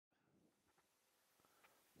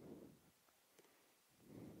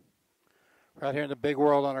Right here in the big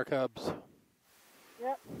world on our Cubs.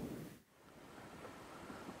 Yep.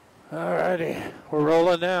 All righty. We're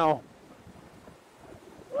rolling now.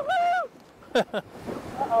 Woohoo!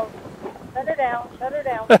 Uh-oh. Shut her down. Shut her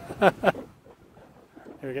down.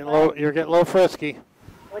 You're getting a little frisky.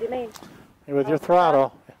 What do you mean? With your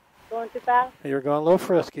throttle. Going too fast? You're going a little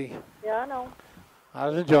frisky. Yeah, I know. I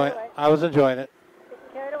was enjoying it.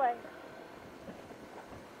 Getting carried away.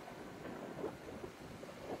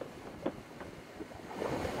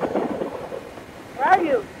 Where are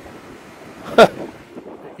you?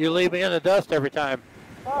 You leave me in the dust every time.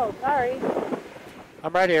 Oh, sorry.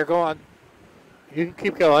 I'm right here. Go on. You can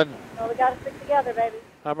keep going. No, we got to stick together, baby.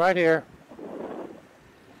 I'm right here.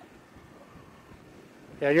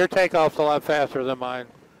 Yeah, your takeoff's a lot faster than mine.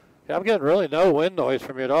 Yeah, I'm getting really no wind noise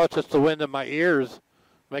from you at all. It's just the wind in my ears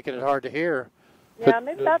making it hard to hear. Yeah,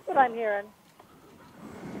 maybe that's what I'm hearing.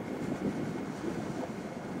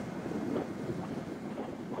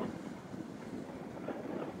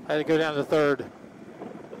 I had to go down to third.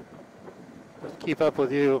 Just keep up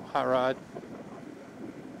with you, Hot Rod.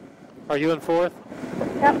 Are you in fourth?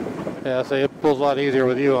 Yep. Yeah, so it pulls a lot easier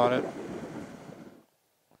with you on it.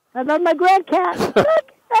 I love my grand cat. Look,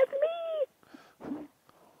 that's me.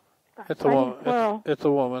 It's a woman. It's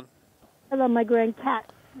a woman. I love my grand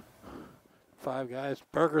cat. Five Guys,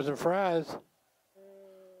 burgers and fries. No,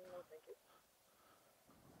 thank you.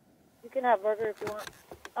 You can have burger if you want.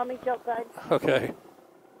 I'll meet you outside. Okay.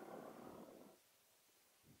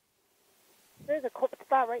 There's a cold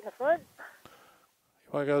spot right in the front.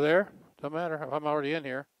 You want to go there? Don't matter. I'm already in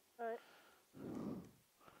here. All right.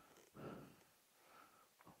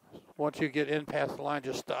 Once you get in past the line,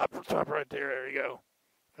 just stop. Stop right there. There you go.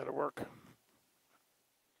 That'll work.